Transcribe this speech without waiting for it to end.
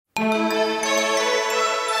The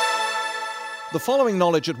following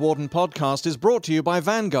Knowledge at Wharton podcast is brought to you by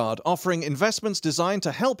Vanguard, offering investments designed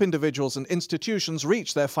to help individuals and institutions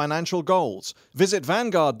reach their financial goals. Visit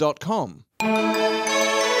Vanguard.com.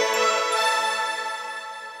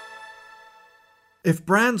 If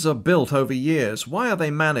brands are built over years, why are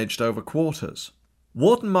they managed over quarters?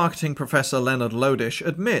 Wharton marketing professor Leonard Lodish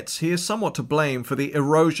admits he is somewhat to blame for the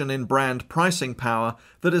erosion in brand pricing power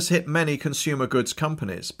that has hit many consumer goods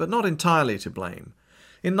companies, but not entirely to blame.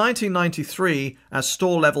 In 1993, as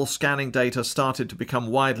store-level scanning data started to become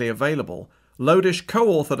widely available, Lodish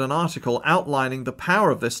co-authored an article outlining the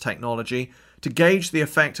power of this technology to gauge the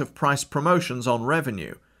effect of price promotions on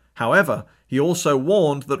revenue. However, he also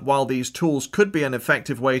warned that while these tools could be an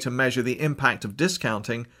effective way to measure the impact of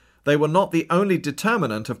discounting, they were not the only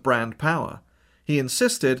determinant of brand power. He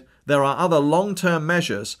insisted there are other long-term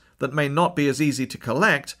measures that may not be as easy to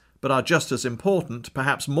collect, but are just as important,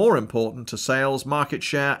 perhaps more important, to sales, market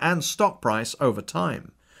share, and stock price over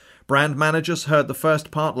time. Brand managers heard the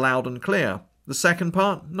first part loud and clear. The second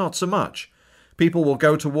part, not so much. People will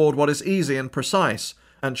go toward what is easy and precise,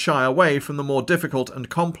 and shy away from the more difficult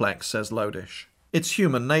and complex, says Lodish. It's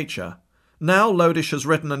human nature. Now Lodish has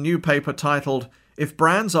written a new paper titled, If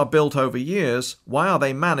Brands Are Built Over Years, Why Are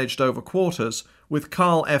They Managed Over Quarters?, with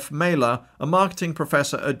Carl F. Mailer, a marketing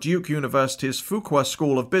professor at Duke University's Fuqua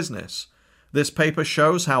School of Business. This paper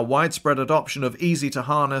shows how widespread adoption of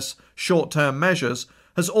easy-to-harness, short-term measures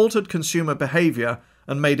has altered consumer behavior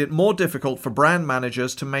and made it more difficult for brand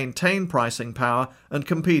managers to maintain pricing power and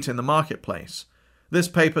compete in the marketplace. This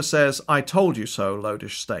paper says, I told you so,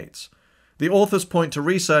 Lodish states. The authors point to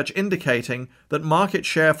research indicating that market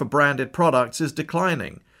share for branded products is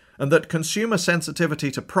declining, and that consumer sensitivity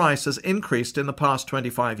to price has increased in the past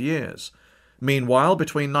 25 years. Meanwhile,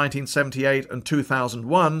 between 1978 and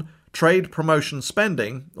 2001, trade promotion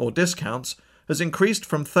spending, or discounts, has increased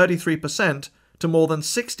from 33% to more than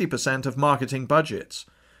 60% of marketing budgets.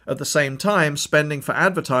 At the same time, spending for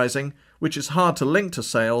advertising, which is hard to link to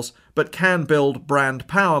sales, but can build brand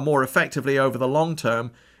power more effectively over the long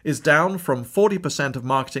term, is down from 40% of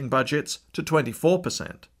marketing budgets to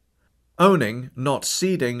 24%. Owning, not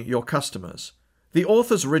ceding, your customers. The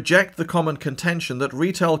authors reject the common contention that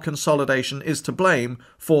retail consolidation is to blame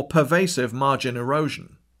for pervasive margin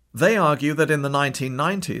erosion. They argue that in the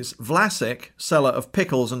 1990s, Vlasic, seller of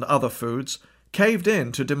pickles and other foods, caved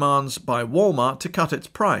in to demands by Walmart to cut its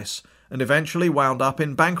price and eventually wound up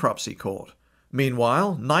in bankruptcy court.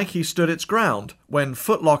 Meanwhile, Nike stood its ground when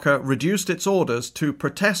Foot Locker reduced its orders to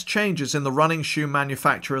protest changes in the running shoe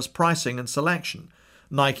manufacturer's pricing and selection.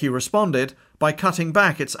 Nike responded by cutting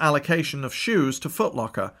back its allocation of shoes to Foot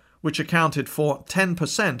Locker, which accounted for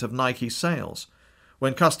 10% of Nike's sales.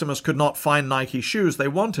 When customers could not find Nike shoes they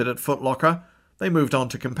wanted at Foot Locker, they moved on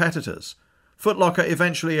to competitors. Foot Locker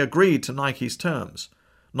eventually agreed to Nike's terms.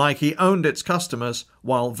 Nike owned its customers,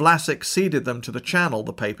 while Vlasic ceded them to the channel,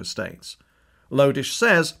 the paper states. Lodish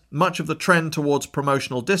says much of the trend towards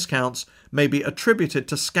promotional discounts may be attributed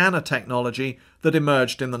to scanner technology that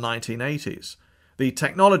emerged in the 1980s. The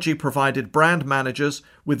technology provided brand managers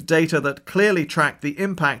with data that clearly tracked the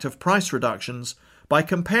impact of price reductions by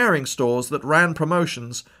comparing stores that ran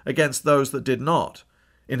promotions against those that did not.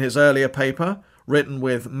 In his earlier paper, written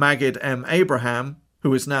with Magid M. Abraham,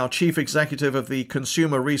 who is now chief executive of the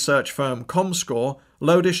consumer research firm Comscore,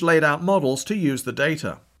 Lodish laid out models to use the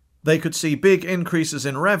data. They could see big increases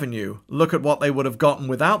in revenue, look at what they would have gotten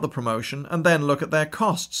without the promotion, and then look at their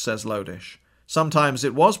costs, says Lodish. Sometimes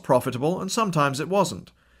it was profitable and sometimes it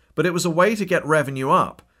wasn't. But it was a way to get revenue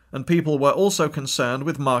up, and people were also concerned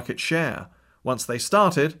with market share. Once they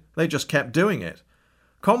started, they just kept doing it.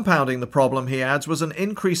 Compounding the problem, he adds, was an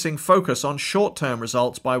increasing focus on short-term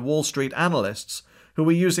results by Wall Street analysts who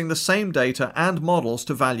were using the same data and models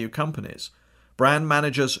to value companies. Brand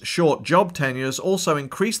managers' short job tenures also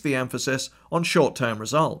increased the emphasis on short-term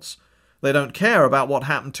results. They don't care about what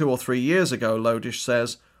happened 2 or 3 years ago, Lodish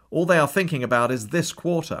says. All they are thinking about is this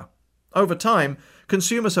quarter. Over time,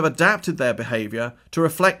 consumers have adapted their behavior to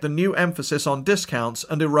reflect the new emphasis on discounts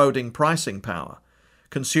and eroding pricing power.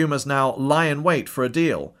 Consumers now lie in wait for a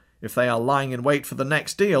deal. If they are lying in wait for the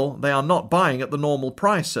next deal, they are not buying at the normal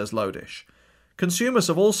price, says Lodish. Consumers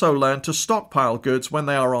have also learned to stockpile goods when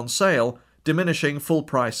they are on sale, diminishing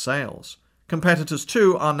full-price sales. Competitors,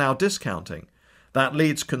 too, are now discounting. That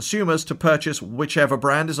leads consumers to purchase whichever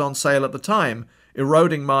brand is on sale at the time,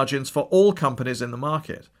 eroding margins for all companies in the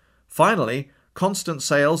market. Finally, constant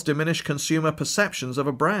sales diminish consumer perceptions of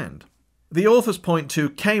a brand. The authors point to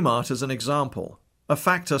Kmart as an example. A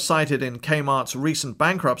factor cited in Kmart's recent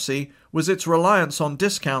bankruptcy was its reliance on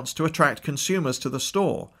discounts to attract consumers to the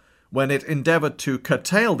store. When it endeavoured to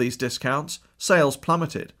curtail these discounts, sales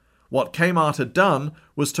plummeted. What Kmart had done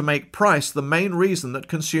was to make price the main reason that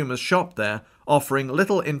consumers shopped there, offering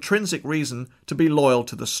little intrinsic reason to be loyal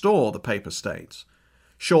to the store, the paper states.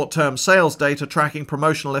 Short-term sales data tracking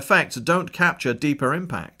promotional effects don't capture deeper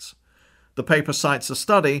impacts. The paper cites a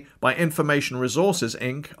study by Information Resources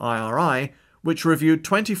Inc., IRI, which reviewed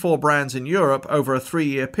 24 brands in Europe over a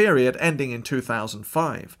 3-year period ending in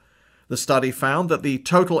 2005. The study found that the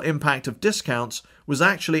total impact of discounts was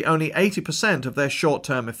actually only 80% of their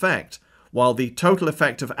short-term effect, while the total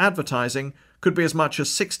effect of advertising could be as much as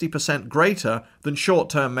 60% greater than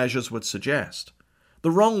short-term measures would suggest.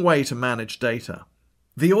 The wrong way to manage data.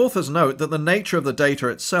 The authors note that the nature of the data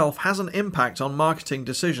itself has an impact on marketing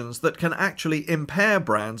decisions that can actually impair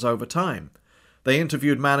brands over time. They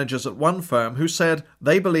interviewed managers at one firm who said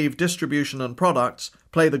they believe distribution and products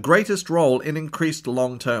play the greatest role in increased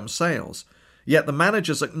long-term sales. Yet the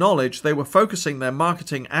managers acknowledged they were focusing their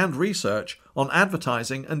marketing and research on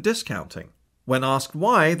advertising and discounting. When asked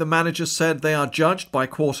why, the managers said they are judged by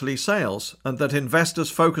quarterly sales and that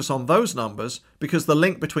investors focus on those numbers because the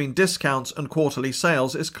link between discounts and quarterly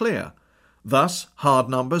sales is clear. Thus, hard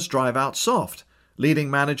numbers drive out soft, leading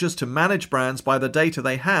managers to manage brands by the data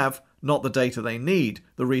they have, not the data they need,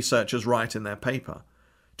 the researchers write in their paper.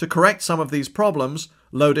 To correct some of these problems,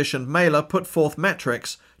 Lodish and Mailer put forth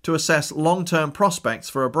metrics to assess long-term prospects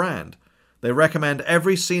for a brand. They recommend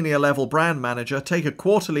every senior-level brand manager take a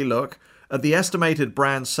quarterly look at the estimated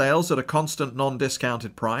brand sales at a constant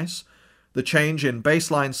non-discounted price, the change in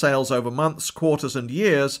baseline sales over months, quarters, and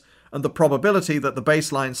years, and the probability that the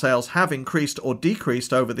baseline sales have increased or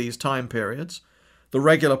decreased over these time periods, the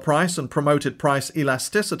regular price and promoted price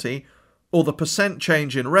elasticity, or the percent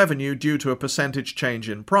change in revenue due to a percentage change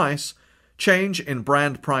in price, change in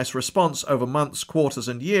brand price response over months, quarters,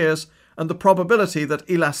 and years, and the probability that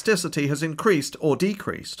elasticity has increased or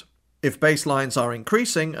decreased. If baselines are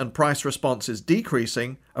increasing and price response is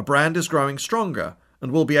decreasing, a brand is growing stronger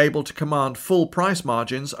and will be able to command full price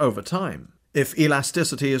margins over time. If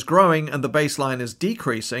elasticity is growing and the baseline is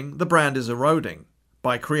decreasing, the brand is eroding.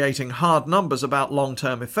 By creating hard numbers about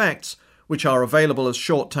long-term effects, which are available as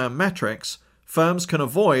short-term metrics, firms can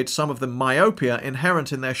avoid some of the myopia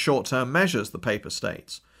inherent in their short-term measures, the paper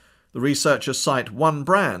states. The researchers cite one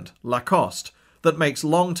brand, Lacoste, that makes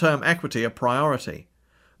long-term equity a priority.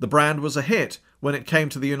 The brand was a hit when it came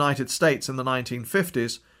to the United States in the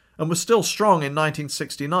 1950s and was still strong in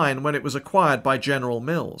 1969 when it was acquired by General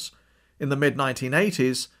Mills. In the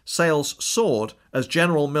mid-1980s, sales soared as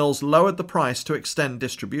General Mills lowered the price to extend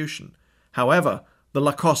distribution. However, the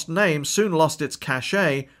Lacoste name soon lost its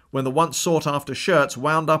cachet when the once sought-after shirts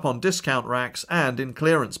wound up on discount racks and in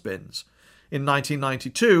clearance bins. In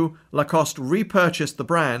 1992, Lacoste repurchased the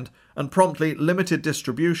brand and promptly limited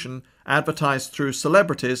distribution, advertised through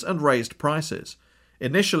celebrities, and raised prices.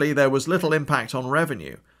 Initially, there was little impact on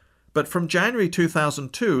revenue, but from January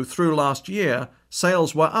 2002 through last year,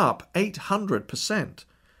 sales were up 800%.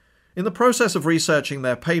 In the process of researching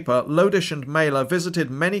their paper, Lodish and Mailer visited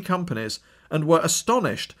many companies and were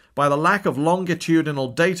astonished by the lack of longitudinal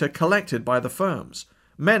data collected by the firms.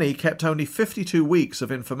 Many kept only 52 weeks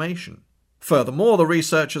of information. Furthermore, the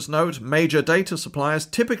researchers note major data suppliers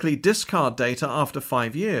typically discard data after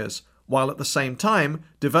 5 years, while at the same time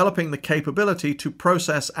developing the capability to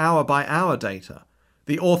process hour-by-hour data.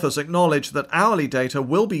 The authors acknowledge that hourly data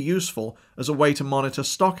will be useful as a way to monitor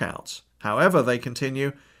stockouts. However, they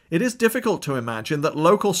continue, it is difficult to imagine that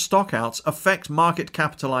local stockouts affect market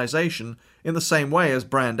capitalization in the same way as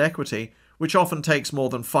brand equity, which often takes more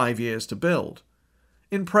than 5 years to build.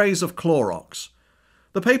 In praise of Clorox.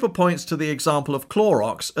 The paper points to the example of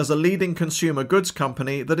Clorox as a leading consumer goods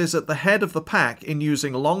company that is at the head of the pack in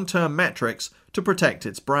using long-term metrics to protect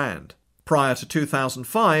its brand. Prior to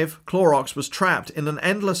 2005, Clorox was trapped in an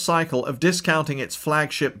endless cycle of discounting its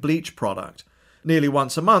flagship bleach product. Nearly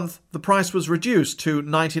once a month, the price was reduced to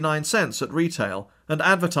 99 cents at retail, and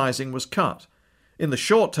advertising was cut. In the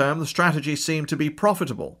short term, the strategy seemed to be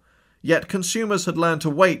profitable, yet consumers had learned to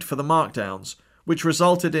wait for the markdowns, which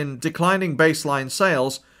resulted in declining baseline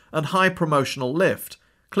sales and high promotional lift,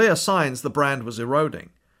 clear signs the brand was eroding.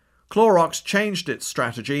 Clorox changed its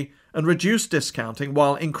strategy and reduced discounting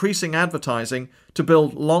while increasing advertising to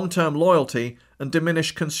build long-term loyalty and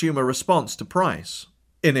diminish consumer response to price.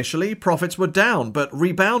 Initially, profits were down but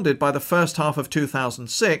rebounded by the first half of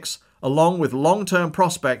 2006, along with long-term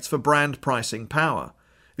prospects for brand pricing power.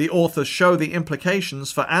 The authors show the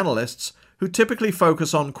implications for analysts who typically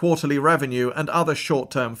focus on quarterly revenue and other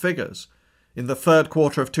short-term figures. In the third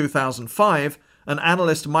quarter of 2005, an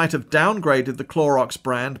analyst might have downgraded the Clorox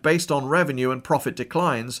brand based on revenue and profit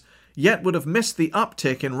declines, yet would have missed the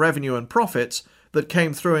uptick in revenue and profits that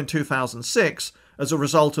came through in 2006 as a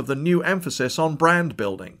result of the new emphasis on brand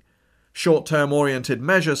building. Short-term oriented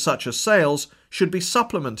measures such as sales should be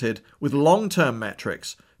supplemented with long-term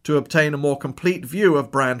metrics to obtain a more complete view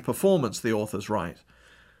of brand performance, the authors write.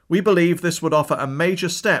 We believe this would offer a major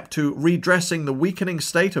step to redressing the weakening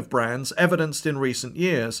state of brands evidenced in recent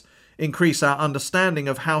years, increase our understanding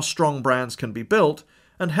of how strong brands can be built,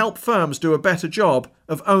 and help firms do a better job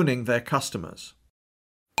of owning their customers.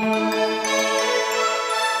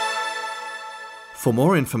 For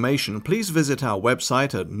more information, please visit our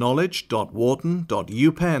website at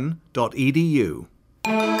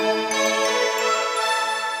knowledge.wharton.upenn.edu.